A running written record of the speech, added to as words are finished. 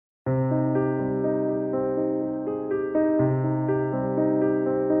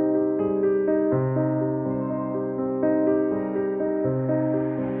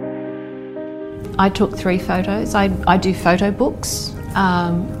I took 3 photos. I do photo books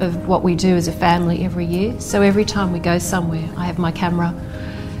of what we do as a family every year. So every time we go somewhere, I have my camera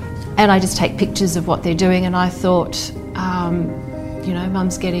and I just take pictures of what they're doing. And I thought,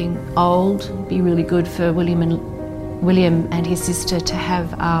 Mum's getting old. It'd be really good for William and his sister to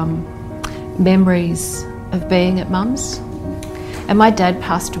have memories of being at Mum's. And my dad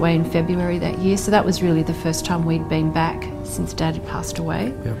passed away in February that year, so that was really the first time we'd been back since Dad had passed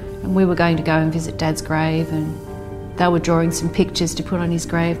away. Yep. And we were going to go and visit Dad's grave, and they were drawing some pictures to put on his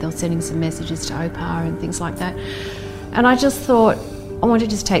grave. They were sending some messages to Opar and things like that. And I just thought, I want to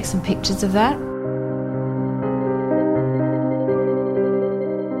just take some pictures of that.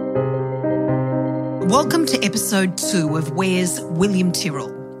 Welcome to episode 2 of Where's William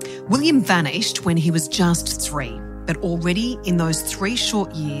Tyrrell? William vanished when he was just 3, but already in those 3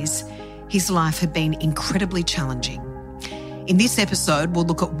 short years, his life had been incredibly challenging. In this episode, we'll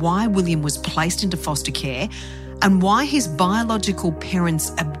look at why William was placed into foster care and why his biological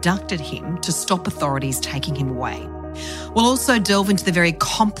parents abducted him to stop authorities taking him away. We'll also delve into the very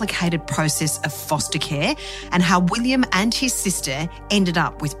complicated process of foster care and how William and his sister ended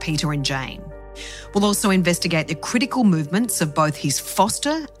up with Peter and Jane. We'll also investigate the critical movements of both his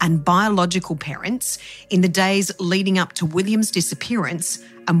foster and biological parents in the days leading up to William's disappearance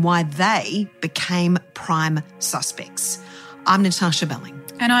and why they became prime suspects. I'm Natasha Belling.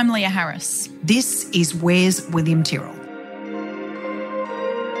 And I'm Leah Harris. This is Where's William Tyrrell?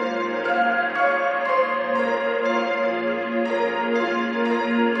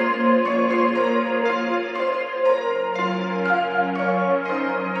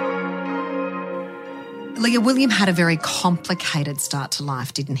 Leah, William had a very complicated start to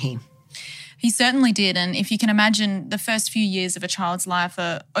life, didn't he? He certainly did. And if you can imagine, the first few years of a child's life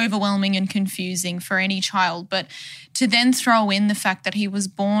are overwhelming and confusing for any child. But to then throw in the fact that he was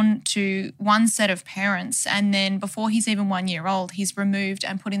born to one set of parents and then before he's even 1 year old, he's removed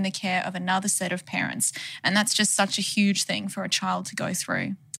and put in the care of another set of parents. And that's just such a huge thing for a child to go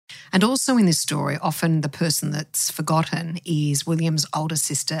through. And also in this story, often the person that's forgotten is William's older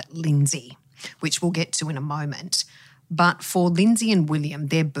sister, Lindsay, which we'll get to in a moment. But for Lindsay and William,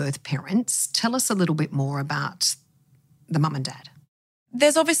 their birth parents, tell us a little bit more about the mum and dad.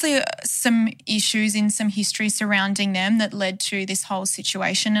 There's obviously some issues in some history surrounding them that led to this whole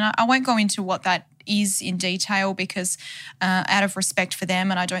situation. And I won't go into what that is in detail because out of respect for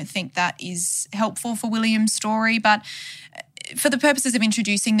them, and I don't think that is helpful for William's story. But for the purposes of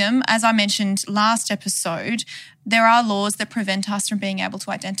introducing them, as I mentioned last episode, there are laws that prevent us from being able to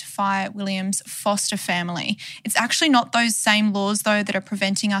identify William's foster family. It's actually not those same laws, though, that are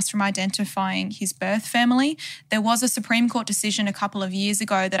preventing us from identifying his birth family. There was a Supreme Court decision a couple of years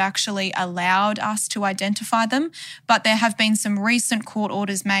ago that actually allowed us to identify them, but there have been some recent court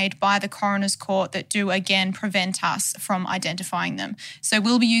orders made by the Coroner's Court that do, again, prevent us from identifying them. So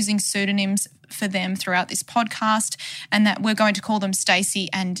we'll be using pseudonyms for them throughout this podcast, and that we're going to call them Stacey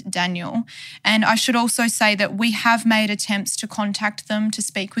and Daniel. And I should also say that we have made attempts to contact them to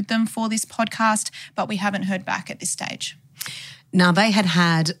speak with them for this podcast, but we haven't heard back at this stage. Now, they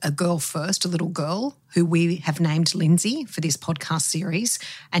had a girl first, a little girl, who we have named Lindsay for this podcast series,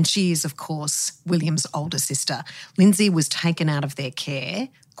 and she is, of course, William's older sister. Lindsay was taken out of their care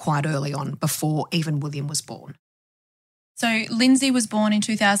quite early on, before even William was born. So Lindsay was born in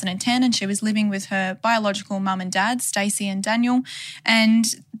 2010 and she was living with her biological mum and dad, Stacey and Daniel, and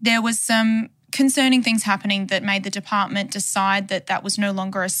there was some concerning things happening that made the department decide that that was no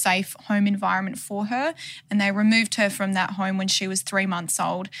longer a safe home environment for her, and they removed her from that home when she was 3 months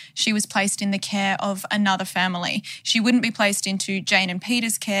old. She was placed in the care of another family. She wouldn't be placed into Jane and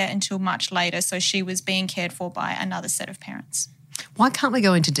Peter's care until much later, so she was being cared for by another set of parents. Why can't we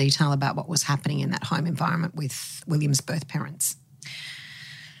go into detail about what was happening in that home environment with William's birth parents?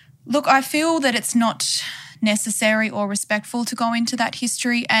 Look, I feel that it's not necessary or respectful to go into that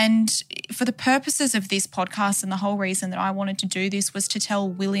history, and for the purposes of this podcast and the whole reason that I wanted to do this was to tell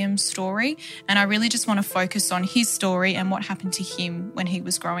William's story, and I really just want to focus on his story and what happened to him when he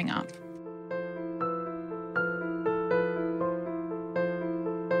was growing up.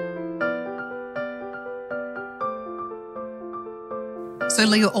 So,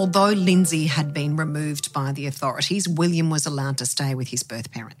 Leah, although Lindsay had been removed by the authorities, William was allowed to stay with his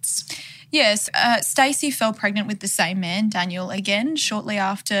birth parents. Yes, Stacey fell pregnant with the same man, Daniel, again, shortly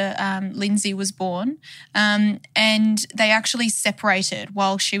after Lindsay was born. And they actually separated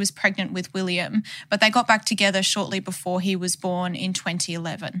while she was pregnant with William, but they got back together shortly before he was born in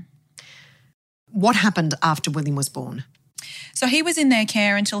 2011. What happened after William was born? So he was in their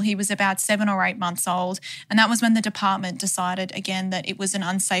care until he was about 7 or 8 months old, and that was when the department decided again that it was an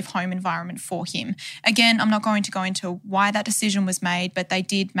unsafe home environment for him. Again, I'm not going to go into why that decision was made, but they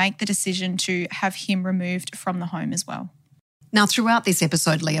did make the decision to have him removed from the home as well. Now, throughout this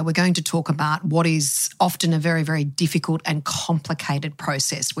episode, Leah, we're going to talk about what is often a very, very difficult and complicated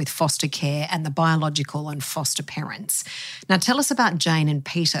process with foster care and the biological and foster parents. Now, tell us about Jane and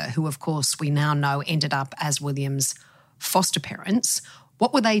Peter, who, of course, we now know ended up as William's foster parents.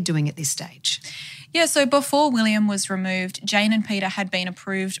 What were they doing at this stage? Yeah, so before William was removed, Jane and Peter had been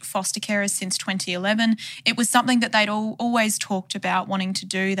approved foster carers since 2011. It was something that they'd always talked about wanting to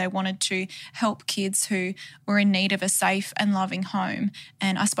do. They wanted to help kids who were in need of a safe and loving home,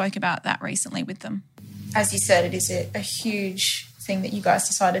 and I spoke about that recently with them. As you said, it is a huge thing that you guys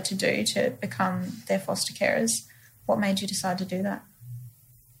decided to do, to become their foster carers. What made you decide to do that?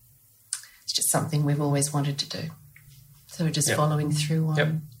 It's just something we've always wanted to do. So we're just following through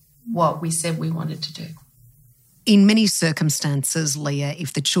on what we said we wanted to do. In many circumstances, Leah,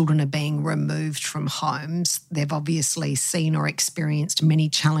 if the children are being removed from homes, they've obviously seen or experienced many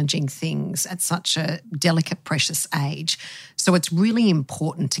challenging things at such a delicate, precious age. So it's really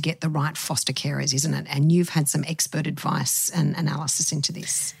important to get the right foster carers, isn't it? And you've had some expert advice and analysis into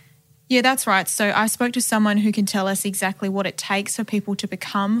this. Yeah, that's right. So I spoke to someone who can tell us exactly what it takes for people to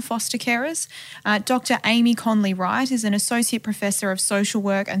become foster carers. Dr. Amy Conley-Wright is an Associate Professor of Social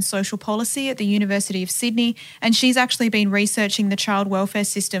Work and Social Policy at the University of Sydney, and she's actually been researching the child welfare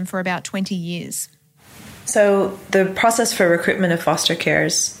system for about 20 years. So the process for recruitment of foster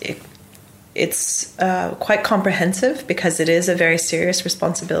carers, it's quite comprehensive because it is a very serious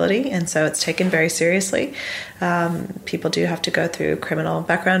responsibility, and so it's taken very seriously. People do have to go through criminal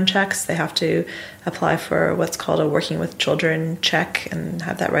background checks. They have to apply for what's called a Working with Children check and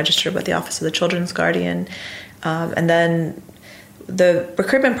have that registered with the Office of the Children's Guardian. And then the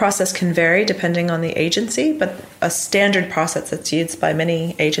recruitment process can vary depending on the agency, but a standard process that's used by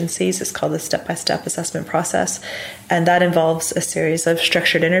many agencies is called the step-by-step assessment process, and that involves a series of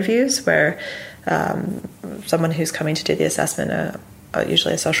structured interviews where someone who's coming to do the assessment,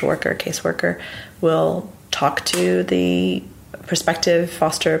 usually a social worker, a caseworker, will talk to the prospective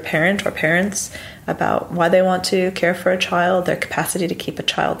foster parent or parents about why they want to care for a child, their capacity to keep a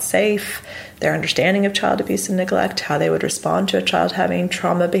child safe, their understanding of child abuse and neglect, how they would respond to a child having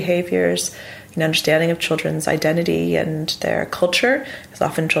trauma behaviors, an understanding of children's identity and their culture, because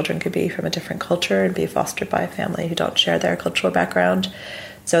often children could be from a different culture and be fostered by a family who don't share their cultural background.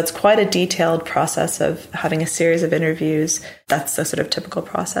 So it's quite a detailed process of having a series of interviews. That's the sort of typical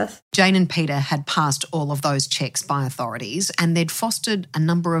process. Jane and Peter had passed all of those checks by authorities, and they'd fostered a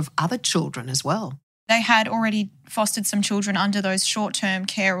number of other children as well. They had already fostered some children under those short-term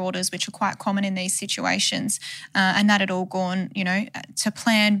care orders, which are quite common in these situations, and that had all gone, to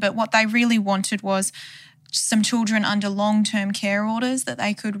plan. But what they really wanted was some children under long-term care orders that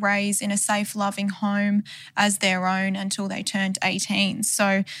they could raise in a safe, loving home as their own until they turned 18.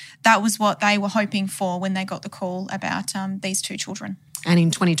 So that was what they were hoping for when they got the call about these two children. And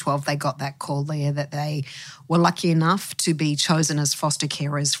in 2012, they got that call, Leah, that they were lucky enough to be chosen as foster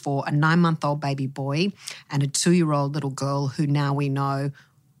carers for a 9-month-old baby boy and a 2-year-old little girl who now we know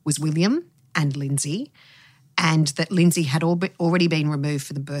was William and Lindsay, and that Lindsay had already been removed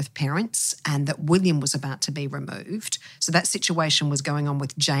for the birth parents and that William was about to be removed. So that situation was going on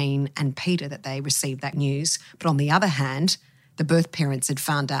with Jane and Peter that they received that news. But on the other hand, the birth parents had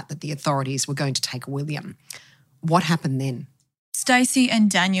found out that the authorities were going to take William. What happened then? Stacey and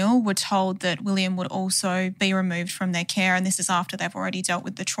Daniel were told that William would also be removed from their care, and this is after they've already dealt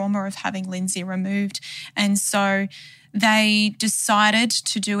with the trauma of having Lindsay removed. And so they decided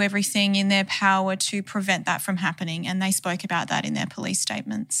to do everything in their power to prevent that from happening, and they spoke about that in their police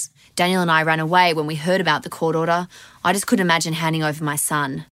statements. Daniel and I ran away when we heard about the court order. I just couldn't imagine handing over my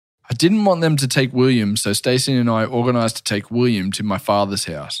son. I didn't want them to take William, so Stacey and I organised to take William to my father's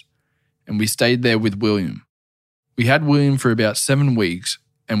house, and we stayed there with William. We had William for about 7 weeks,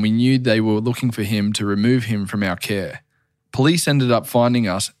 and we knew they were looking for him to remove him from our care. Police ended up finding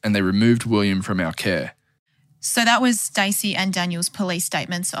us, and they removed William from our care. So that was Stacey and Daniel's police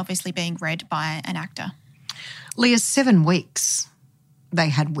statements, obviously being read by an actor. Leah, 7 weeks they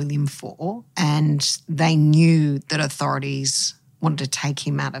had William for, and they knew that authorities wanted to take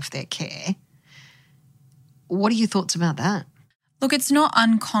him out of their care. What are your thoughts about that? Look, it's not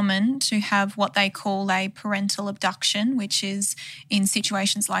uncommon to have what they call a parental abduction, which is in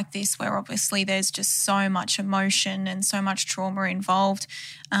situations like this where obviously there's just so much emotion and so much trauma involved,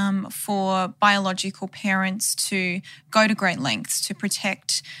 for biological parents to go to great lengths to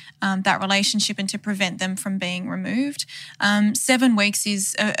protect that relationship and to prevent them from being removed. 7 weeks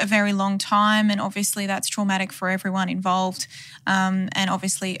is a very long time, and obviously that's traumatic for everyone involved. And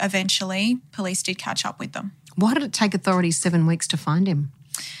obviously, eventually, police did catch up with them. Why did it take authorities 7 weeks to find him?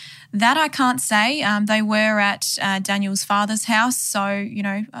 That I can't say. They were at Daniel's father's house. So,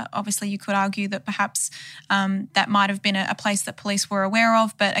 obviously you could argue that perhaps that might have been a place that police were aware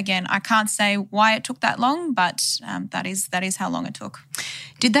of. But again, I can't say why it took that long, but that is how long it took.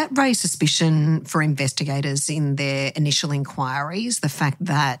 Did that raise suspicion for investigators in their initial inquiries, the fact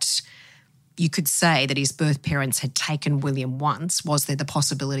that you could say that his birth parents had taken William once? Was there the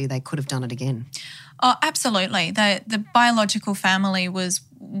possibility they could have done it again? Oh, absolutely. The biological family was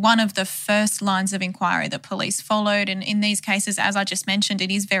one of the first lines of inquiry that police followed. And in these cases, as I just mentioned, it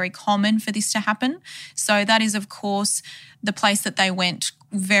is very common for this to happen. So that is, of course, the place that they went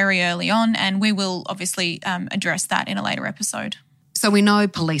very early on. And we will obviously address that in a later episode. So we know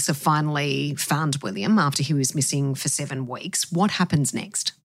police have finally found William after he was missing for 7 weeks. What happens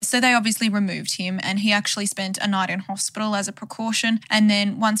next? So they obviously removed him, and he actually spent a night in hospital as a precaution. And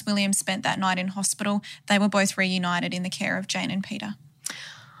then once William spent that night in hospital, they were both reunited in the care of Jane and Peter.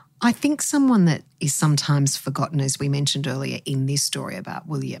 I think someone that is sometimes forgotten, as we mentioned earlier in this story about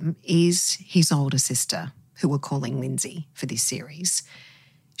William, is his older sister, who we're calling Lindsay for this series.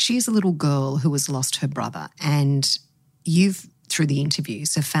 She is a little girl who has lost her brother, and you've, through the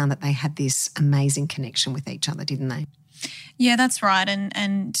interviews, have found that they had this amazing connection with each other, didn't they? Yeah, that's right.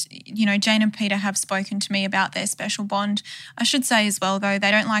 And Jane and Peter have spoken to me about their special bond. I should say as well, though, they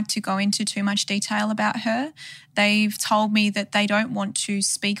don't like to go into too much detail about her. They've told me that they don't want to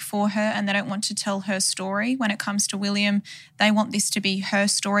speak for her and they don't want to tell her story. When it comes to William, they want this to be her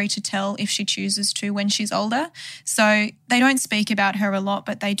story to tell if she chooses to when she's older. So they don't speak about her a lot,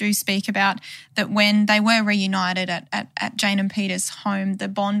 but they do speak about that when they were reunited at Jane and Peter's home, the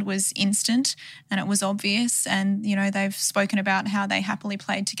bond was instant and it was obvious. And, they've spoken about how they happily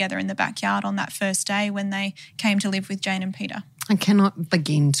played together in the backyard on that first day when they came to live with Jane and Peter. I cannot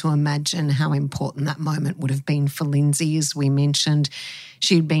begin to imagine how important that moment would have been for Lindsay. As we mentioned,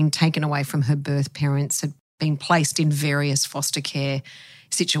 she had been taken away from her birth parents, had been placed in various foster care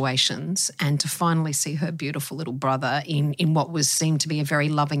situations, and to finally see her beautiful little brother in what was seemed to be a very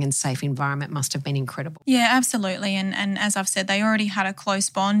loving and safe environment must have been incredible. Yeah, absolutely. And as I've said, they already had a close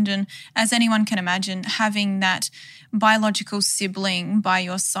bond, and as anyone can imagine, having that biological sibling by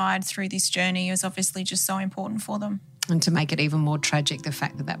your side through this journey is obviously just so important for them. And to make it even more tragic, the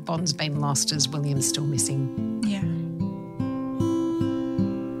fact that that bond's been lost as William's still missing. Yeah.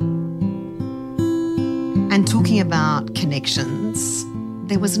 And talking about connections,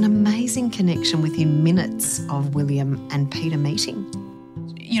 there was an amazing connection within minutes of William and Peter meeting.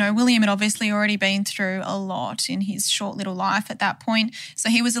 William had obviously already been through a lot in his short little life at that point. So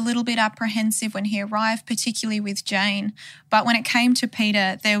he was a little bit apprehensive when he arrived, particularly with Jane. But when it came to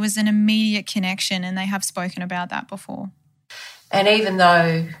Peter, there was an immediate connection, and they have spoken about that before. And even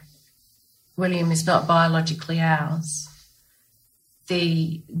though William is not biologically ours,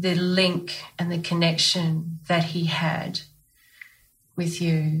 the link and the connection that he had with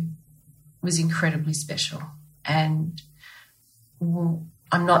you was incredibly special. And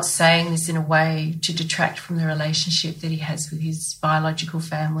I'm not saying this in a way to detract from the relationship that he has with his biological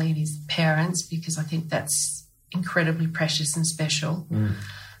family and his parents, because I think that's incredibly precious and special.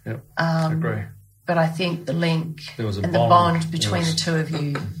 Yep, I agree. But I think the link and the bond between the two of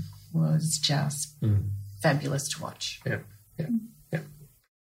you was just fabulous to watch. Yep.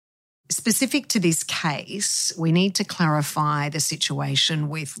 Specific to this case, we need to clarify the situation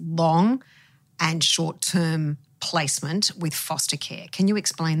with long and short-term placement with foster care. Can you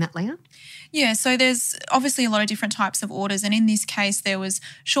explain that, Leah? Yeah, so there's obviously a lot of different types of orders, and in this case there was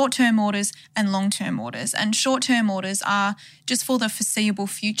short-term orders and long-term orders. And short-term orders are just for the foreseeable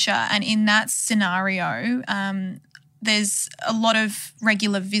future, and in that scenario, there's a lot of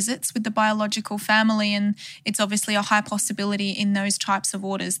regular visits with the biological family, and it's obviously a high possibility in those types of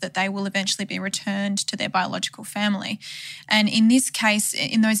orders that they will eventually be returned to their biological family. And in this case,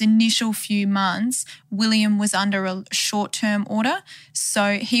 in those initial few months, William was under a short-term order.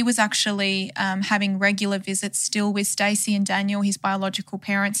 So he was actually having regular visits still with Stacey and Daniel, his biological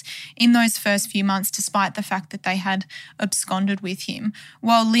parents, in those first few months, despite the fact that they had absconded with him,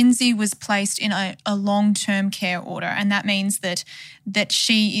 while Lindsay was placed in a long-term care order. and that means that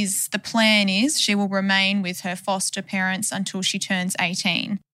the plan is she will remain with her foster parents until she turns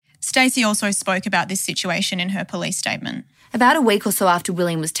 18. Stacey also spoke about this situation in her police statement. About a week or so after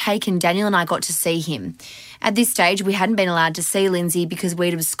William was taken, Daniel and I got to see him. At this stage, we hadn't been allowed to see Lindsay because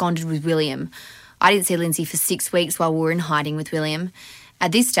we'd absconded with William. I didn't see Lindsay for 6 weeks while we were in hiding with William.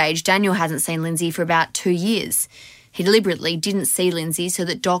 At this stage, Daniel hasn't seen Lindsay for about 2 years. He deliberately didn't see Lindsay so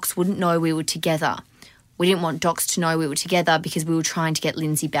that Docs wouldn't know we were together. We didn't want Docs to know we were together because we were trying to get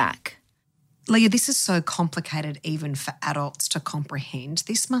Lindsay back. Leah, this is so complicated even for adults to comprehend.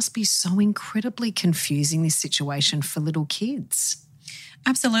 This must be so incredibly confusing, this situation for little kids.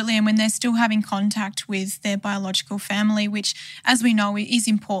 Absolutely, and when they're still having contact with their biological family, which, as we know, is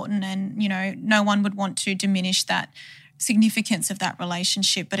important, and, no one would want to diminish that significance of that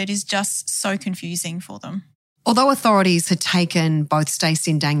relationship, but it is just so confusing for them. Although authorities had taken both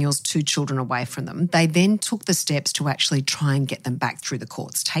Stacey and Daniel's 2 children away from them, they then took the steps to actually try and get them back through the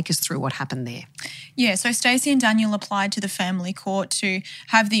courts. Take us through what happened there. Yeah, so Stacey and Daniel applied to the family court to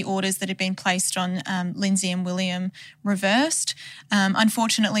have the orders that had been placed on Lindsay and William reversed.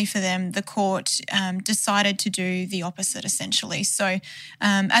 Unfortunately for them, the court decided to do the opposite, essentially. So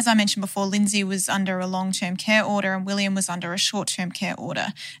as I mentioned before, Lindsay was under a long-term care order and William was under a short-term care order.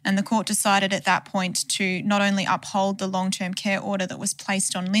 And the court decided at that point to not only uphold the long-term care order that was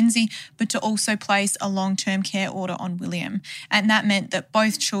placed on Lindsay, but to also place a long-term care order on William. And that meant that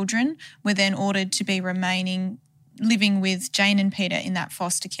both children were then ordered to be remaining living with Jane and Peter in that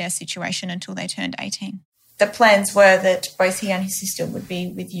foster care situation until they turned 18. The plans were that both he and his sister would be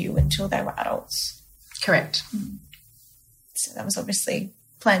with you until they were adults. Correct. So that was obviously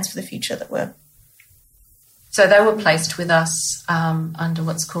plans for the future that were... So they were placed with us under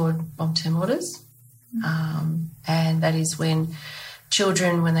what's called long-term orders. And that is when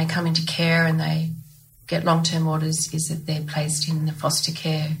children, when they come into care and they get long-term orders, is that they're placed in the foster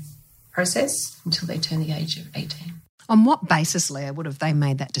care process until they turn the age of 18. On what basis, Leah, would have they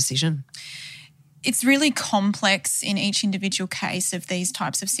made that decision? It's really complex in each individual case of these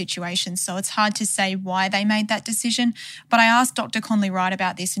types of situations, so it's hard to say why they made that decision. But I asked Dr. Conley-Wright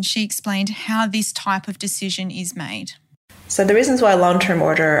about this and she explained how this type of decision is made. So the reasons why long-term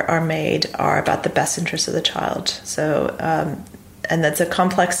order are made are about the best interest of the child. So, and that's a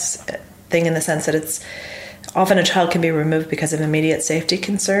complex thing in the sense that it's often a child can be removed because of immediate safety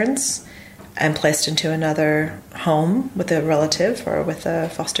concerns and placed into another home with a relative or with a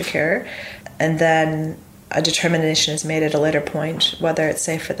foster carer. And then a determination is made at a later point whether it's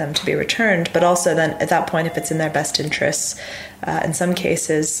safe for them to be returned, but also then at that point if it's in their best interests. In some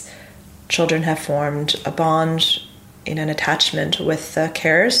cases, children have formed a bond, an attachment with the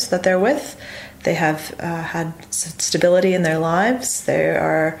carers that they're with. They have had stability in their lives. They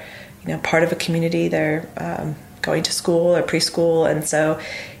are, part of a community. They're going to school or preschool, and so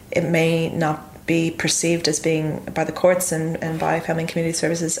it may not be perceived as being by the courts and by Family and Community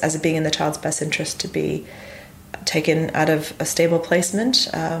Services as being in the child's best interest to be taken out of a stable placement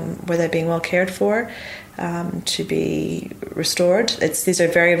where they're being well cared for, to be restored. These are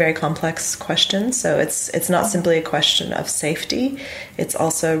very, very complex questions. So it's not simply a question of safety. It's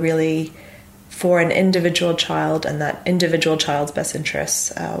also really for an individual child and that individual child's best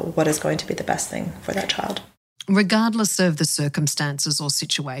interests, what is going to be the best thing for that child. Regardless of the circumstances or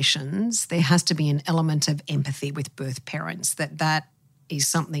situations, there has to be an element of empathy with birth parents, that is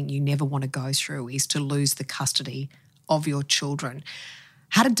something you never want to go through, is to lose the custody of your children.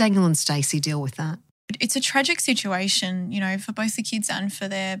 How did Daniel and Stacey deal with that? It's a tragic situation, for both the kids and for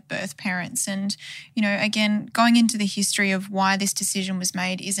their birth parents. And, again, going into the history of why this decision was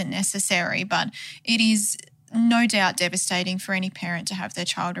made isn't necessary, but it is no doubt devastating for any parent to have their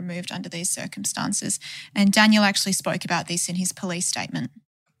child removed under these circumstances. And Daniel actually spoke about this in his police statement.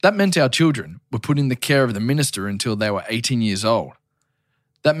 That meant our children were put in the care of the minister until they were 18 years old.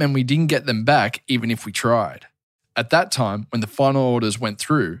 That meant we didn't get them back even if we tried. At that time, when the final orders went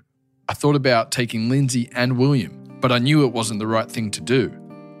through, I thought about taking Lindsay and William, but I knew it wasn't the right thing to do.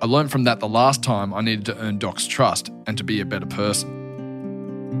 I learned from that the last time I needed to earn Doc's trust and to be a better person.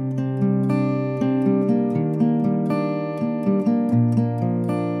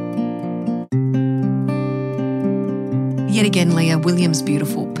 Yet again, Leah, William's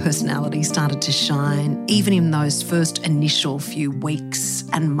beautiful personality started to shine, even in those first initial few weeks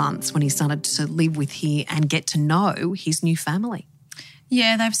and months when he started to live with here and get to know his new family.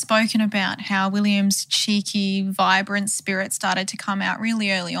 Yeah, they've spoken about how William's cheeky, vibrant spirit started to come out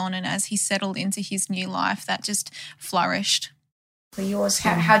really early on, and as he settled into his new life, that just flourished. For yours,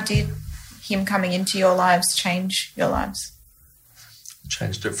 how did him coming into your lives change your lives?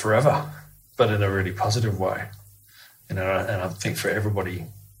 Changed it forever, but in a really positive way. And I think for everybody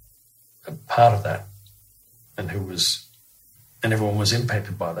a part of that, and everyone was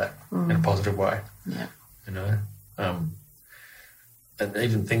impacted by that in a positive way. Yeah. And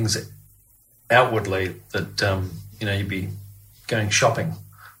even things outwardly that, you'd be going shopping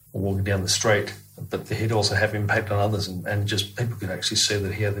or walking down the street, but he'd also have impact on others, and just people could actually see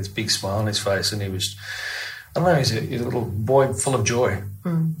that he had this big smile on his face, and he was, I don't know, he's a little boy full of joy,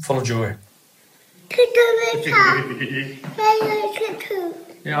 full of joy.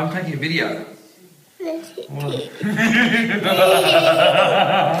 Yeah, I'm taking a video.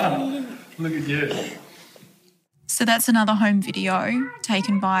 Look at you. So that's another home video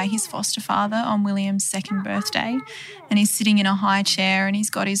taken by his foster father on William's second birthday. And he's sitting in a high chair and he's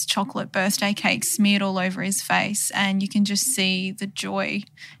got his chocolate birthday cake smeared all over his face, and you can just see the joy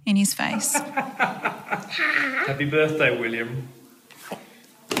in his face. Happy birthday, William.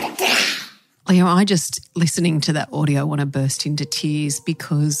 Leo, I just, listening to that audio, want to burst into tears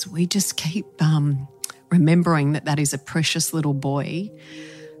because we just keep remembering that is a precious little boy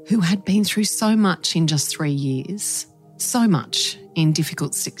who had been through so much in just 3 years, so much in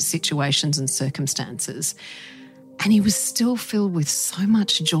difficult situations and circumstances. And he was still filled with so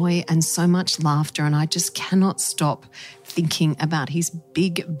much joy and so much laughter. And I just cannot stop thinking about his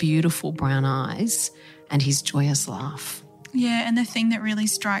big, beautiful brown eyes and his joyous laugh. Yeah, and the thing that really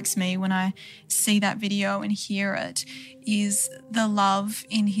strikes me when I see that video and hear it is the love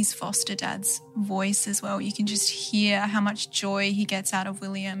in his foster dad's voice as well. You can just hear how much joy he gets out of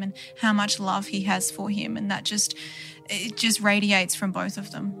William and how much love he has for him, and it just radiates from both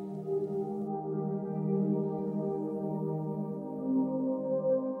of them.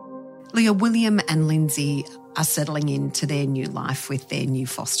 Leah, William and Lindsay are settling into their new life with their new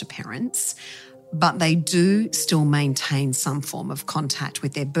foster parents, but they do still maintain some form of contact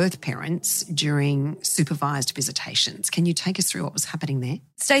with their birth parents during supervised visitations. Can you take us through what was happening there?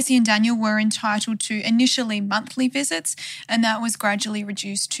 Stacey and Daniel were entitled to initially monthly visits, and that was gradually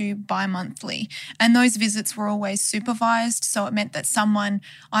reduced to bi-monthly. And those visits were always supervised, so it meant that someone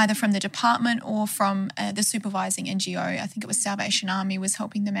either from the department or from the supervising NGO, I think it was Salvation Army, was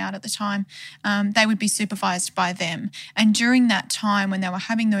helping them out at the time, they would be supervised by them. And during that time when they were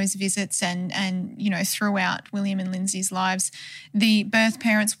having those visits and throughout William and Lindsay's lives, the birth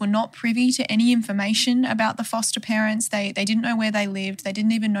parents were not privy to any information about the foster parents. They didn't know where they lived. They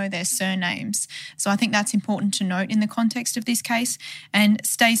didn't even know their surnames. So I think that's important to note in the context of this case. And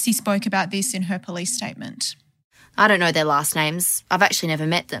Stacey spoke about this in her police statement. I don't know their last names. I've actually never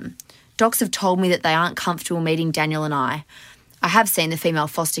met them. Docs have told me that they aren't comfortable meeting Daniel and I. I have seen the female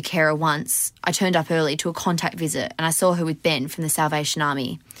foster carer once. I turned up early to a contact visit and I saw her with Ben from the Salvation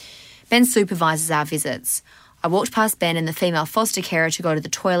Army. Ben supervises our visits. I walked past Ben and the female foster carer to go to the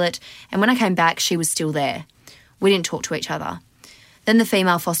toilet, and when I came back, she was still there. We didn't talk to each other. Then the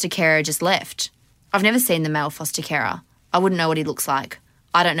female foster carer just left. I've never seen the male foster carer. I wouldn't know what he looks like.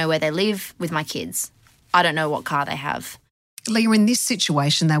 I don't know where they live with my kids. I don't know what car they have. Leah, in this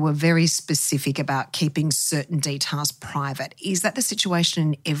situation, they were very specific about keeping certain details private. Is that the situation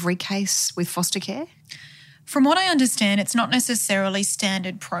in every case with foster care? From what I understand, it's not necessarily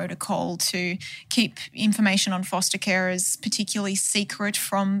standard protocol to keep information on foster carers particularly secret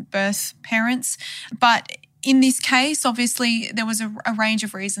from birth parents. But in this case, obviously, there was a range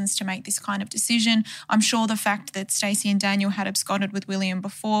of reasons to make this kind of decision. I'm sure the fact that Stacey and Daniel had absconded with William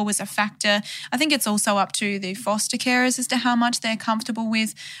before was a factor. I think it's also up to the foster carers as to how much they're comfortable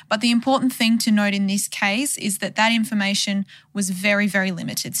with. But the important thing to note in this case is that information was very, very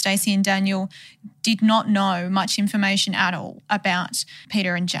limited. Stacey and Daniel did not know much information at all about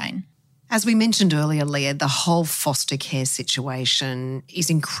Peter and Jane. As we mentioned earlier, Leah, the whole foster care situation is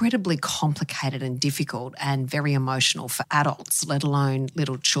incredibly complicated and difficult and very emotional for adults, let alone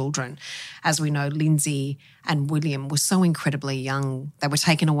little children. As we know, Lindsay and William were so incredibly young. They were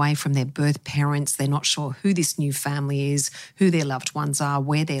taken away from their birth parents. They're not sure who this new family is, who their loved ones are,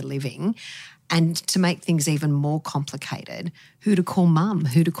 where they're living. And to make things even more complicated, who to call mum,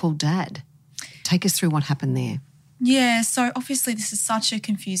 who to call dad. Take us through what happened there. Yeah, so obviously this is such a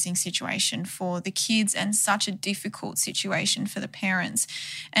confusing situation for the kids and such a difficult situation for the parents.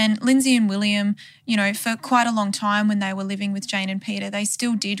 And Lindsay and William, for quite a long time when they were living with Jane and Peter, they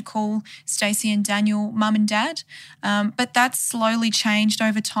still did call Stacey and Daniel mum and dad. But that slowly changed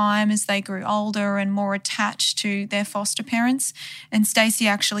over time as they grew older and more attached to their foster parents. And Stacey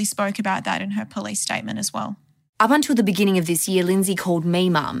actually spoke about that in her police statement as well. Up until the beginning of this year, Lindsay called me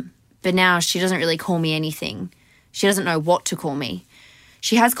mum, but now she doesn't really call me anything. She doesn't know what to call me.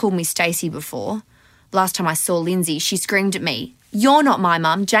 She has called me Stacey before. Last time I saw Lindsay, she screamed at me, "You're not my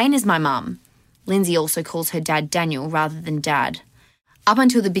mum, Jane is my mum." Lindsay also calls her dad Daniel rather than Dad. Up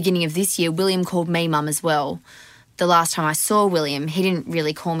until the beginning of this year, William called me Mum as well. The last time I saw William, he didn't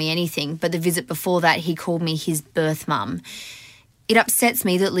really call me anything, but the visit before that, he called me his birth mum. It upsets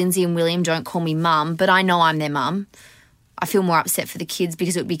me that Lindsay and William don't call me Mum, but I know I'm their mum. I feel more upset for the kids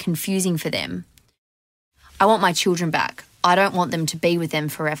because it would be confusing for them. I want my children back. I don't want them to be with them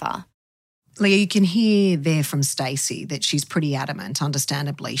forever. Leah, you can hear there from Stacey that she's pretty adamant,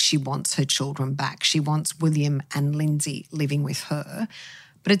 understandably. She wants her children back. She wants William and Lindsay living with her.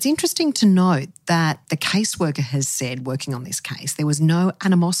 But it's interesting to note that the caseworker has said, working on this case, there was no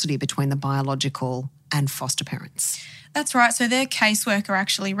animosity between the biological and foster parents. That's right. So their caseworker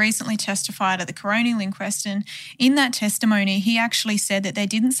actually recently testified at the coronial inquest, and in that testimony, he actually said that there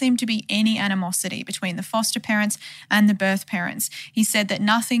didn't seem to be any animosity between the foster parents and the birth parents. He said that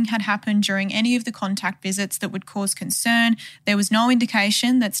nothing had happened during any of the contact visits that would cause concern. There was no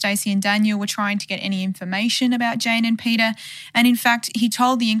indication that Stacey and Daniel were trying to get any information about Jane and Peter. And in fact, he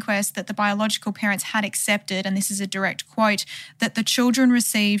told the inquest that the biological parents had accepted, and this is a direct quote, that the children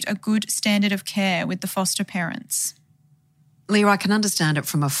received a good standard of care with the foster parents. Leah, I can understand it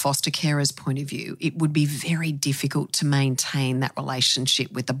from a foster carer's point of view. It would be very difficult to maintain that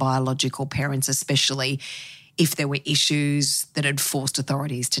relationship with the biological parents, especially if there were issues that had forced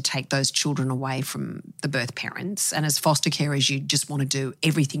authorities to take those children away from the birth parents. And as foster carers, you just want to do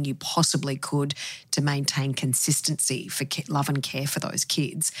everything you possibly could to maintain consistency for love and care for those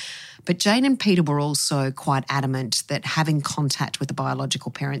kids. But Jane and Peter were also quite adamant that having contact with the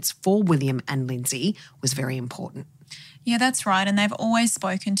biological parents for William and Lindsay was very important. Yeah, that's right. And they've always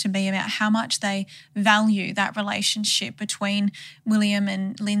spoken to me about how much they value that relationship between William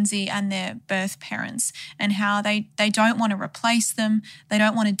and Lindsay and their birth parents, and how they don't want to replace them. They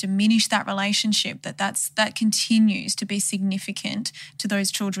don't want to diminish that relationship, that continues to be significant to those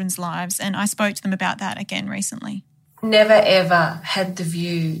children's lives. And I spoke to them about that again recently. Never ever had the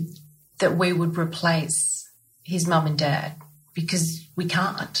view that we would replace his mum and dad, because we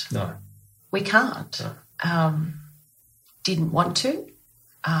can't. No. We can't. No. Didn't want to.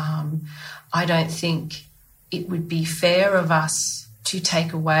 I don't think it would be fair of us to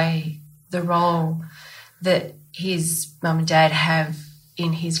take away the role that his mum and dad have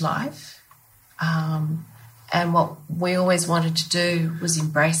in his life. And what we always wanted to do was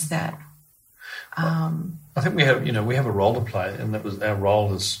embrace that. I think we have a role to play, and that was our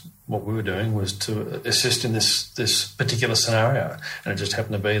role as what we were doing was to assist in this particular scenario. And it just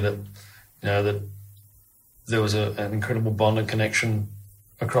happened to be that, that there was an incredible bond and connection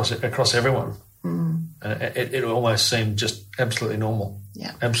across everyone. Mm. And it almost seemed just absolutely normal.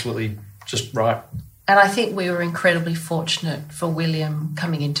 Yeah. Absolutely just right. And I think we were incredibly fortunate for William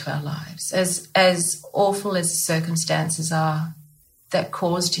coming into our lives. As awful as the circumstances are that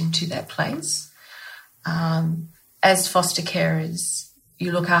caused him to that place, as foster carers,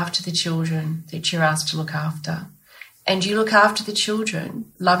 you look after the children that you're asked to look after. And you look after the children,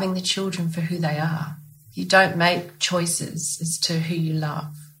 loving the children for who they are. You don't make choices as to who you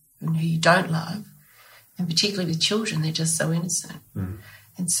love and who you don't love. And particularly with children, they're just so innocent. Mm.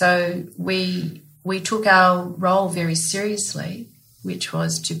 And so we took our role very seriously, which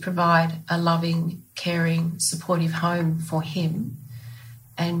was to provide a loving, caring, supportive home for him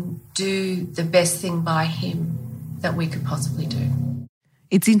and do the best thing by him that we could possibly do.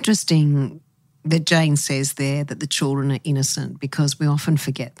 It's interesting that Jane says there that the children are innocent, because we often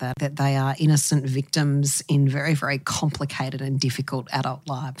forget that they are innocent victims in very, very complicated and difficult adult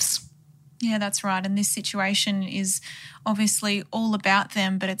lives. Yeah, that's right. And this situation is obviously all about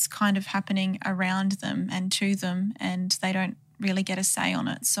them, but it's kind of happening around them and to them, and they don't really get a say on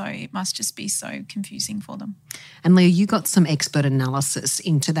it. So it must just be so confusing for them. And Leah, you got some expert analysis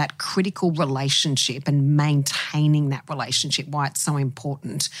into that critical relationship and maintaining that relationship, why it's so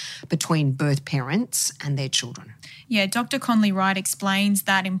important between birth parents and their children. Yeah, Dr. Conley Wright explains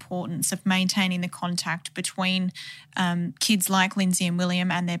that importance of maintaining the contact between kids like Lindsay and William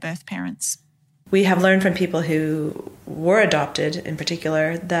and their birth parents. We have learned from people who were adopted in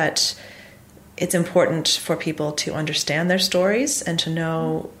particular that it's important for people to understand their stories and to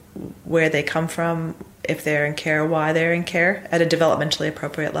know where they come from, if they're in care, why they're in care, at a developmentally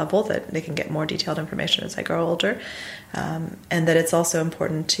appropriate level, that they can get more detailed information as they grow older. And that it's also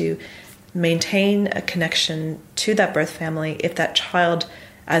important to maintain a connection to that birth family if that child,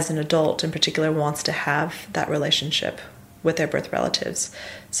 as an adult in particular, wants to have that relationship with their birth relatives.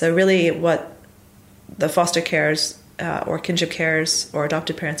 So really what the foster carers or kinship carers or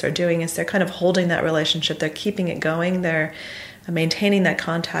adopted parents are doing is they're kind of holding that relationship, they're keeping it going, they're maintaining that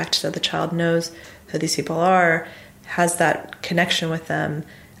contact so the child knows who these people are, has that connection with them,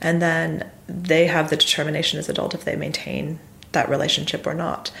 and then they have the determination as adult if they maintain that relationship or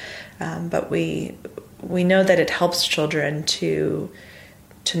not. But we know that it helps children to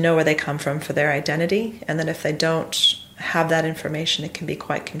know where they come from for their identity, and that if they don't have that information, it can be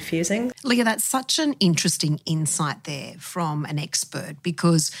quite confusing. Leah, that's such an interesting insight there from an expert,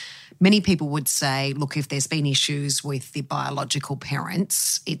 because many people would say, look, if there's been issues with the biological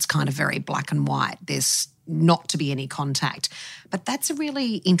parents, it's kind of very black and white. There's not to be any contact. But that's a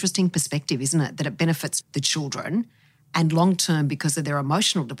really interesting perspective, isn't it? That it benefits the children, and long-term, because of their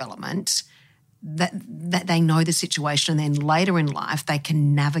emotional development, that they know the situation, and then later in life they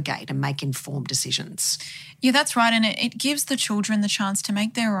can navigate and make informed decisions. Yeah, that's right. And it gives the children the chance to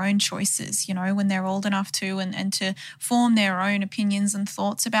make their own choices, you know, when they're old enough to, and to form their own opinions and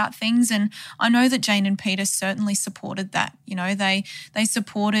thoughts about things. And I know that Jane and Peter certainly supported that. You know, they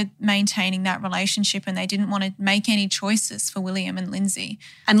supported maintaining that relationship, and they didn't want to make any choices for William and Lindsay.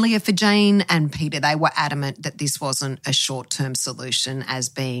 And Leah, for Jane and Peter, they were adamant that this wasn't a short-term solution, as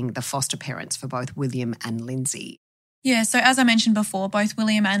being the foster parents for both William and Lindsay. Yeah, so as I mentioned before, both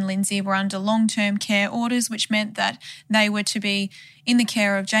William and Lindsay were under long-term care orders, which meant that they were to be in the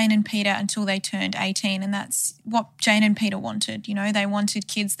care of Jane and Peter until they turned 18, and that's what Jane and Peter wanted. You know, they wanted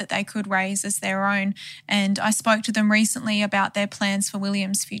kids that they could raise as their own, and I spoke to them recently about their plans for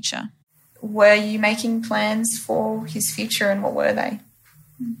William's future. Were you making plans for his future, and what were they?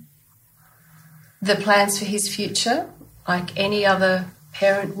 The plans for his future, like any other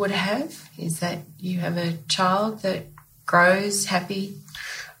parent would have, is that you have a child that grows happy,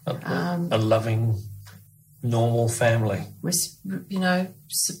 a loving, normal family. You know,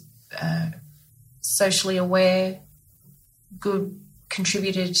 socially aware, good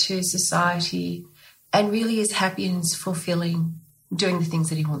contributor to society, and really is happy and is fulfilling, doing the things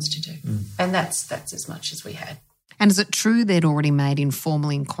that he wants to do. And that's as much as we had. And is it true they'd already made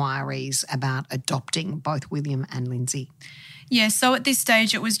informal inquiries about adopting both William and Lindsay? Yeah, so at this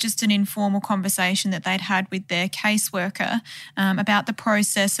stage it was just an informal conversation that they'd had with their caseworker about the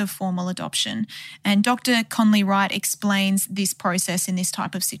process of formal adoption. And Dr. Conley Wright explains this process in this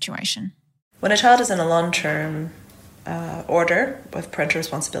type of situation. When a child is in a long-term order with parental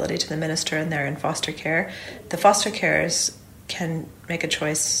responsibility to the minister and they're in foster care, the foster carers can make a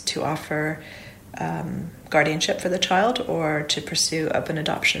choice to offer guardianship for the child or to pursue open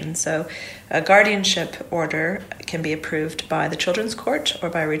adoption. So a guardianship order can be approved by the Children's Court or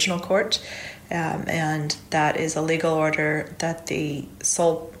by a regional court, and that is a legal order that the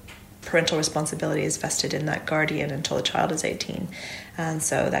sole parental responsibility is vested in that guardian until the child is 18. And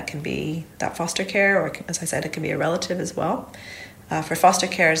so that can be that foster care, or as I said, it can be a relative as well. For foster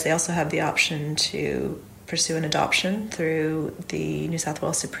carers, they also have the option to pursue an adoption through the New South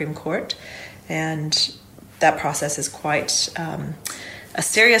Wales Supreme Court, and that process is quite a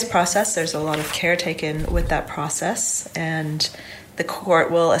serious process. There's a lot of care taken with that process, and the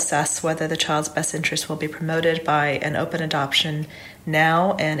court will assess whether the child's best interest will be promoted by an open adoption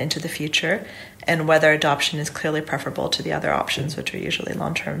now and into the future, and whether adoption is clearly preferable to the other options, which are usually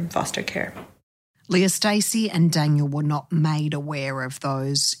long-term foster care. Leah, Stacey and Daniel were not made aware of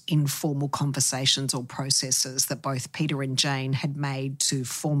those informal conversations or processes that both Peter and Jane had made to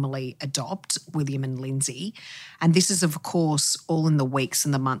formally adopt William and Lindsay. And this is, of course, all in the weeks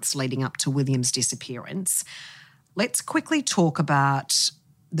and the months leading up to William's disappearance. Let's quickly talk about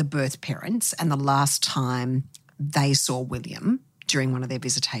the birth parents and the last time they saw William during one of their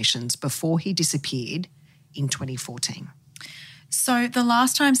visitations before he disappeared in 2014. So the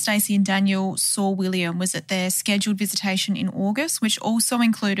last time Stacey and Daniel saw William was at their scheduled visitation in August, which also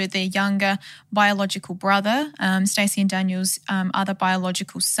included their younger biological brother, Stacey and Daniel's other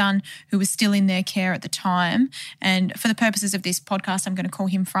biological son, who was still in their care at the time. And for the purposes of this podcast, I'm going to call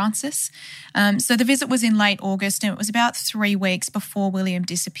him Francis. So the visit was in late August, and it was about 3 weeks before William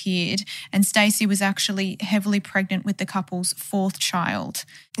disappeared. And Stacey was actually heavily pregnant with the couple's 4th child.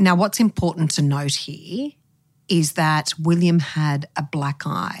 Now, what's important to note here is that William had a black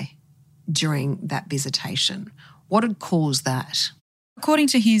eye during that visitation. What had caused that? According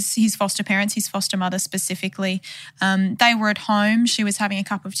to his foster parents, his foster mother specifically, they were at home. She was having a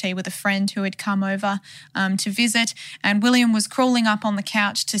cup of tea with a friend who had come over to visit, and William was crawling up on the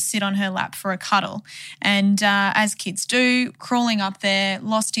couch to sit on her lap for a cuddle. And as kids do, crawling up there,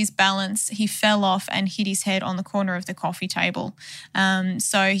 lost his balance. He fell off and hit his head on the corner of the coffee table.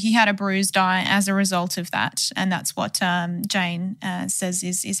 So he had a bruised eye as a result of that, and that's what Jane says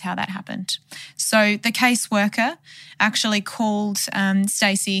is how that happened. So the caseworker actually called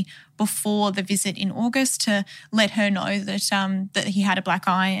Stacey before the visit in August to let her know that that he had a black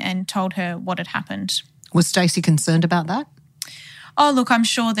eye, and told her what had happened. Was Stacey concerned about that? Oh, look, I'm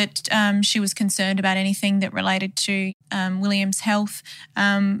sure that she was concerned about anything that related to William's health,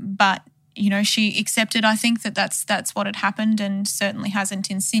 but she accepted, I think, that's what had happened, and certainly hasn't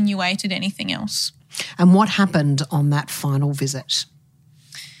insinuated anything else. And what happened on that final visit?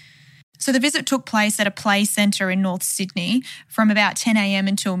 So the visit took place at a play centre in North Sydney from about 10 a.m.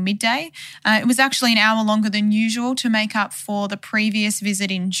 until midday. It was actually an hour longer than usual to make up for the previous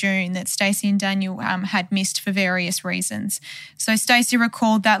visit in June that Stacey and Daniel had missed for various reasons. So Stacey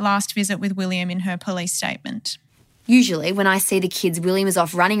recalled that last visit with William in her police statement. Usually when I see the kids, William is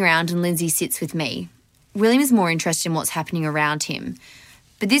off running around and Lindsay sits with me. William is more interested in what's happening around him.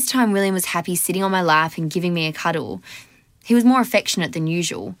 But this time William was happy sitting on my lap and giving me a cuddle. He was more affectionate than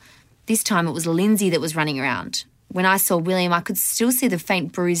usual. This time it was Lindsay that was running around. When I saw William, I could still see the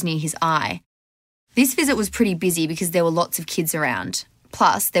faint bruise near his eye. This visit was pretty busy because there were lots of kids around.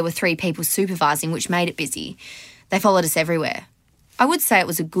 Plus, there were 3 people supervising, which made it busy. They followed us everywhere. I would say it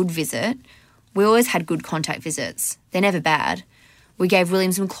was a good visit. We always had good contact visits. They're never bad. We gave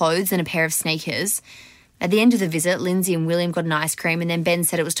William some clothes and a pair of sneakers. At the end of the visit, Lindsay and William got an ice cream and then Ben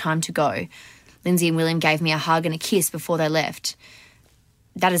said it was time to go. Lindsay and William gave me a hug and a kiss before they left.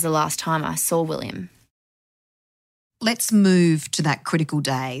 That is the last time I saw William. Let's move to that critical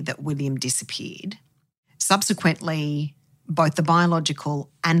day that William disappeared. Subsequently, both the biological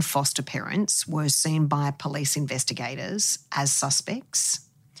and foster parents were seen by police investigators as suspects,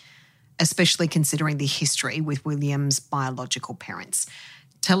 especially considering the history with William's biological parents.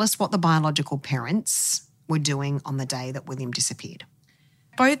 Tell us what the biological parents were doing on the day that William disappeared.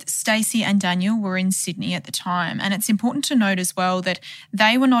 Both Stacey and Daniel were in Sydney at the time, and it's important to note as well that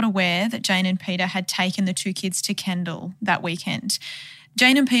they were not aware that Jane and Peter had taken the 2 kids to Kendall that weekend.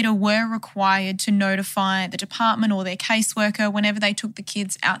 Jane and Peter were required to notify the department or their caseworker whenever they took the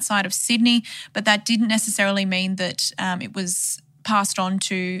kids outside of Sydney, but that didn't necessarily mean that it was passed on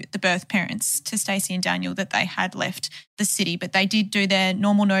to the birth parents, to Stacey and Daniel, that they had left the city. But they did do their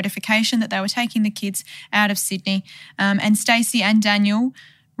normal notification that they were taking the kids out of Sydney. And Stacey and Daniel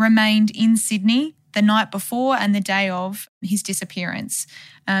remained in Sydney the night before and the day of his disappearance.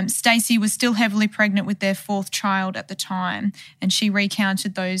 Stacey was still heavily pregnant with their 4th child at the time, and she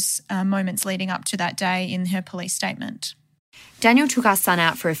recounted those moments leading up to that day in her police statement. Daniel took our son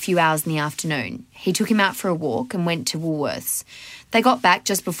out for a few hours in the afternoon. He took him out for a walk and went to Woolworths. They got back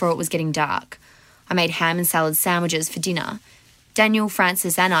just before it was getting dark. I made ham and salad sandwiches for dinner. Daniel,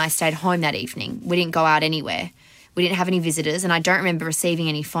 Francis and I stayed home that evening. We didn't go out anywhere. We didn't have any visitors and I don't remember receiving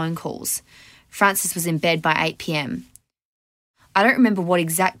any phone calls. Francis was in bed by 8 p.m. I don't remember what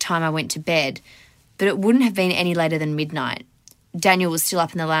exact time I went to bed, but it wouldn't have been any later than midnight. Daniel was still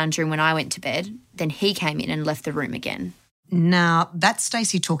up in the lounge room when I went to bed. Then he came in and left the room again. Now, that's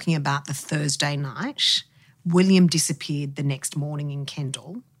Stacey talking about the Thursday night. William disappeared the next morning in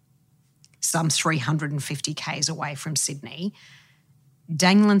Kendall, some 350 k's away from Sydney.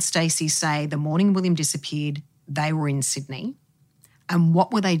 Daniel and Stacey say the morning William disappeared, they were in Sydney. And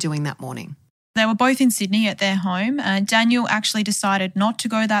what were they doing that morning? They were both in Sydney at their home. Daniel actually decided not to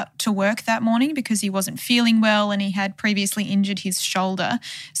go to work that morning because he wasn't feeling well and he had previously injured his shoulder.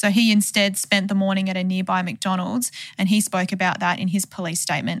 So he instead spent the morning at a nearby McDonald's, and he spoke about that in his police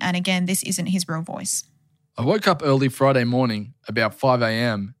statement. And again, this isn't his real voice. I woke up early Friday morning, about 5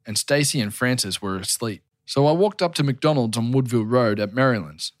 a.m, and Stacey and Francis were asleep. So I walked up to McDonald's on Woodville Road at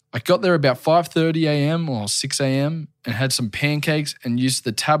Marylands. I got there about 5:30 a.m. or 6 a.m. and had some pancakes and used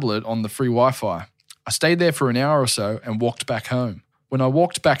the tablet on the free Wi-Fi. I stayed there for an hour or so and walked back home. When I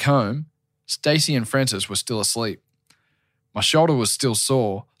walked back home, Stacey and Francis were still asleep. My shoulder was still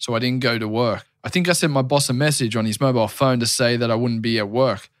sore, so I didn't go to work. I think I sent my boss a message on his mobile phone to say that I wouldn't be at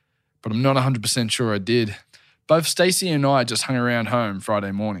work, but I'm not 100% sure I did. Both Stacey and I just hung around home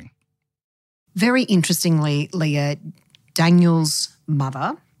Friday morning. Very interestingly, Leah, Daniel's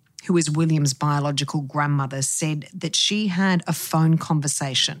mother, who is William's biological grandmother, said that she had a phone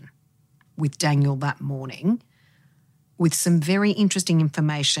conversation with Daniel that morning with some very interesting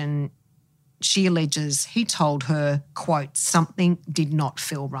information. She alleges he told her, quote, something did not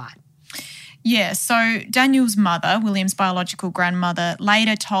feel right. Yeah, so Daniel's mother, William's biological grandmother,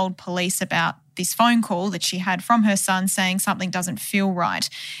 later told police about this phone call that she had from her son saying something doesn't feel right.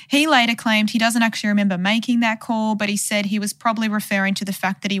 He later claimed he doesn't actually remember making that call, but he said he was probably referring to the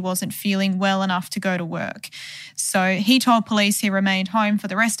fact that he wasn't feeling well enough to go to work. So he told police he remained home for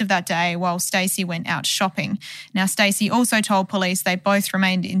the rest of that day while Stacey went out shopping. Now, Stacey also told police they both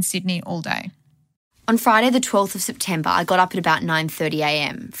remained in Sydney all day. On Friday the 12th of September, I got up at about 9:30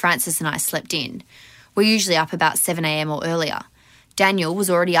 a.m. Francis and I slept in. We're usually up about 7 a.m. or earlier. Daniel was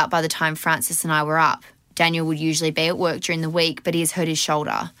already up by the time Francis and I were up. Daniel would usually be at work during the week, but he has hurt his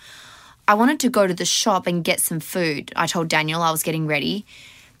shoulder. I wanted to go to the shop and get some food. I told Daniel I was getting ready.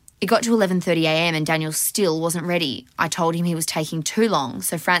 It got to 11:30am and Daniel still wasn't ready. I told him he was taking too long,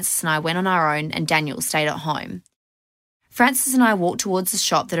 so Francis and I went on our own and Daniel stayed at home. Francis and I walked towards the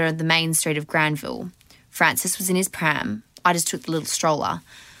shop that are on the main street of Granville. Francis was in his pram. I just took the little stroller.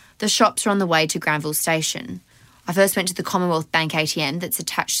 The shops are on the way to Granville Station. I first went to the Commonwealth Bank ATM that's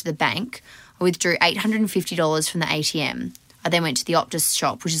attached to the bank. I withdrew $850 from the ATM. I then went to the Optus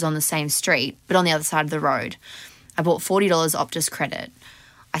shop, which is on the same street, but on the other side of the road. I bought $40 Optus credit.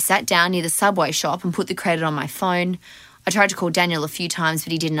 I sat down near the Subway shop and put the credit on my phone. I tried to call Daniel a few times,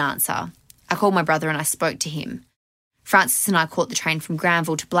 but he didn't answer. I called my brother and I spoke to him. Francis and I caught the train from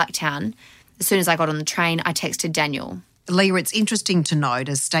Granville to Blacktown. As soon as I got on the train, I texted Daniel. Leah, it's interesting to note,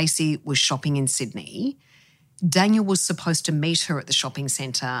 as Stacey was shopping in Sydney, Daniel was supposed to meet her at the shopping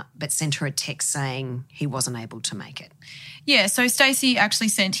centre but sent her a text saying he wasn't able to make it. Yeah, so Stacey actually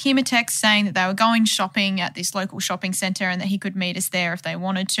sent him a text saying that they were going shopping at this local shopping centre and that he could meet us there if they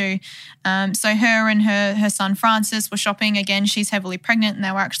wanted to. So her and her son Francis were shopping. Again, she's heavily pregnant and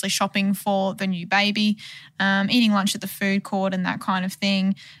they were actually shopping for the new baby, eating lunch at the food court and that kind of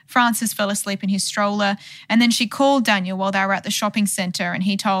thing. Francis fell asleep in his stroller and then she called Daniel while they were at the shopping centre and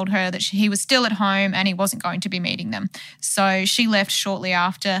he told her that he was still at home and he wasn't going to be meeting them. So she left shortly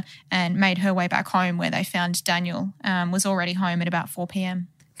after and made her way back home where they found Daniel was already home at about 4 p.m.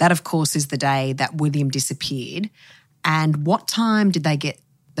 That, of course, is the day that William disappeared. And what time did they get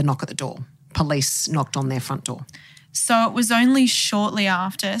the knock at the door? Police knocked on their front door. So it was only shortly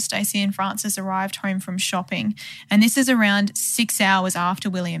after Stacey and Francis arrived home from shopping. And this is around 6 hours after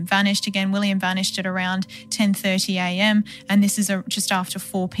William vanished. Again, William vanished at around 10:30am and this is just after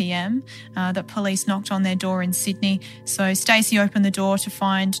 4 p.m. That police knocked on their door in Sydney. So Stacey opened the door to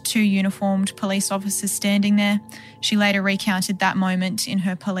find 2 uniformed police officers standing there. She later recounted that moment in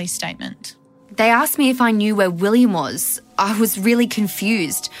her police statement. They asked me if I knew where William was. I was really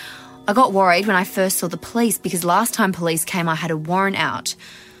confused. I got worried when I first saw the police because last time police came I had a warrant out.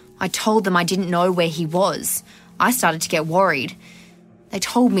 I told them I didn't know where he was. I started to get worried. They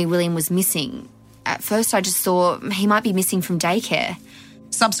told me William was missing. At first I just thought he might be missing from daycare.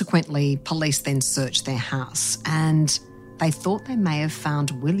 Subsequently, police then searched their house and they thought they may have found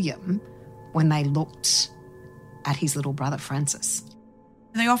William when they looked at his little brother Francis.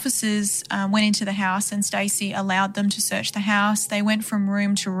 The officers went into the house and Stacey allowed them to search the house. They went from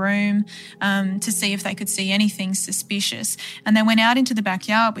room to room to see if they could see anything suspicious. And they went out into the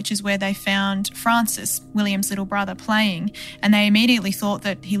backyard, which is where they found Francis, William's little brother, playing. And they immediately thought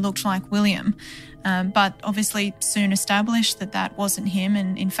that he looked like William. But obviously soon established that that wasn't him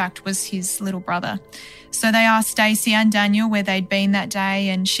and in fact was his little brother. So they asked Stacey and Daniel where they'd been that day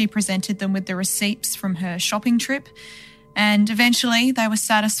and she presented them with the receipts from her shopping trip. And eventually they were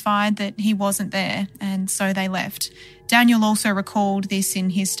satisfied that he wasn't there and so they left. Daniel also recalled this in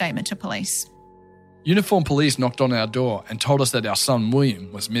his statement to police. Uniformed police knocked on our door and told us that our son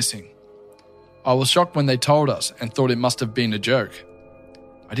William was missing. I was shocked when they told us and thought it must have been a joke.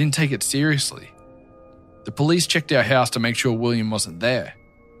 I didn't take it seriously. The police checked our house to make sure William wasn't there.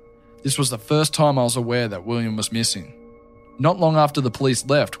 This was the first time I was aware that William was missing. Not long after the police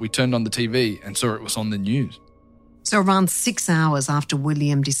left, we turned on the TV and saw it was on the news. So around 6 hours after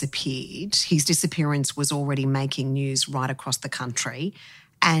William disappeared, his disappearance was already making news right across the country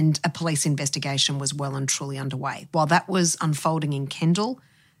and a police investigation was well and truly underway. While that was unfolding in Kendall,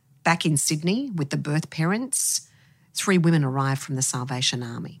 back in Sydney with the birth parents, 3 women arrived from the Salvation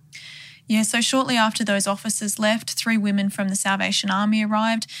Army. Yeah, so shortly after those officers left, 3 women from the Salvation Army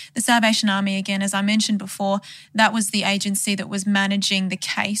arrived. The Salvation Army, again, as I mentioned before, that was the agency that was managing the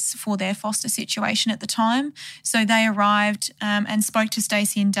case for their foster situation at the time. So they arrived and spoke to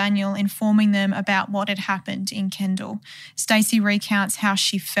Stacey and Daniel, informing them about what had happened in Kendall. Stacey recounts how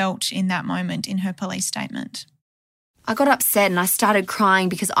she felt in that moment in her police statement. I got upset and I started crying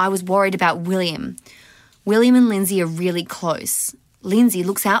because I was worried about William. William and Lindsay are really close. Lindsay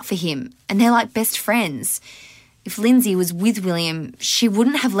looks out for him and they're like best friends. If Lindsay was with William, she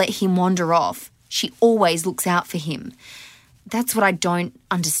wouldn't have let him wander off. She always looks out for him. That's what I don't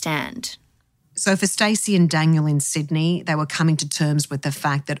understand. So for Stacey and Daniel in Sydney, they were coming to terms with the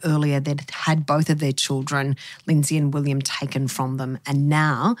fact that earlier they'd had both of their children, Lindsay and William, taken from them, and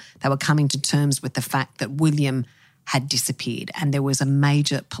now they were coming to terms with the fact that William had disappeared and there was a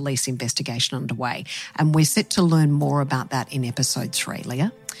major police investigation underway. And we're set to learn more about that in episode 3,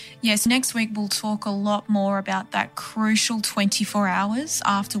 Leah. Yes, next week we'll talk a lot more about that crucial 24 hours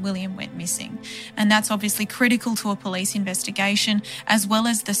after William went missing. And that's obviously critical to a police investigation, as well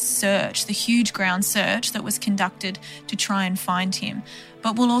as the search, the huge ground search that was conducted to try and find him.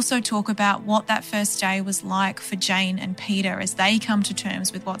 But we'll also talk about what that first day was like for Jane and Peter as they come to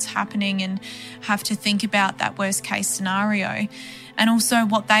terms with what's happening and have to think about that worst case scenario. And also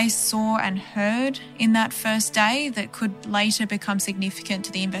what they saw and heard in that first day that could later become significant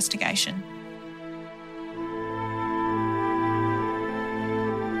to the investigation.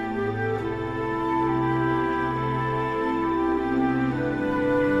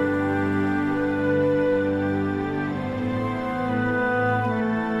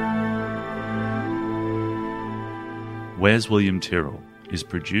 Where's William Tyrrell is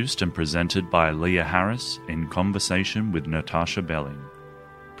produced and presented by Leah Harris in conversation with Natasha Belling.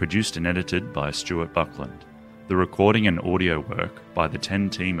 Produced and edited by Stuart Buckland. The recording and audio work by the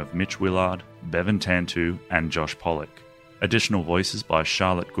 10 team of Mitch Willard, Bevan Tantu and Josh Pollock. Additional voices by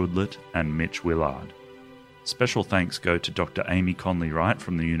Charlotte Goodlett and Mitch Willard. Special thanks go to Dr. Amy Conley-Wright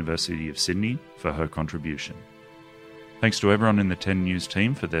from the University of Sydney for her contribution. Thanks to everyone in the 10 News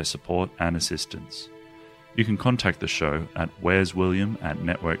team for their support and assistance. You can contact the show at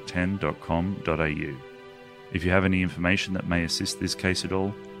where'swilliam@network10.com.au. If you have any information that may assist this case at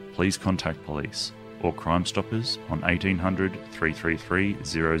all, please contact police or Crime Stoppers on 1800 333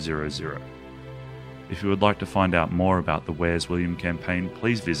 000. If you would like to find out more about the Where's William campaign,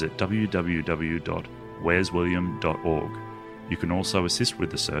 please visit www.where'swilliam.org. You can also assist with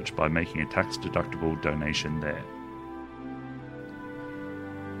the search by making a tax-deductible donation there.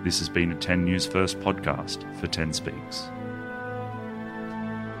 This has been a 10 News First podcast for 10 Speaks.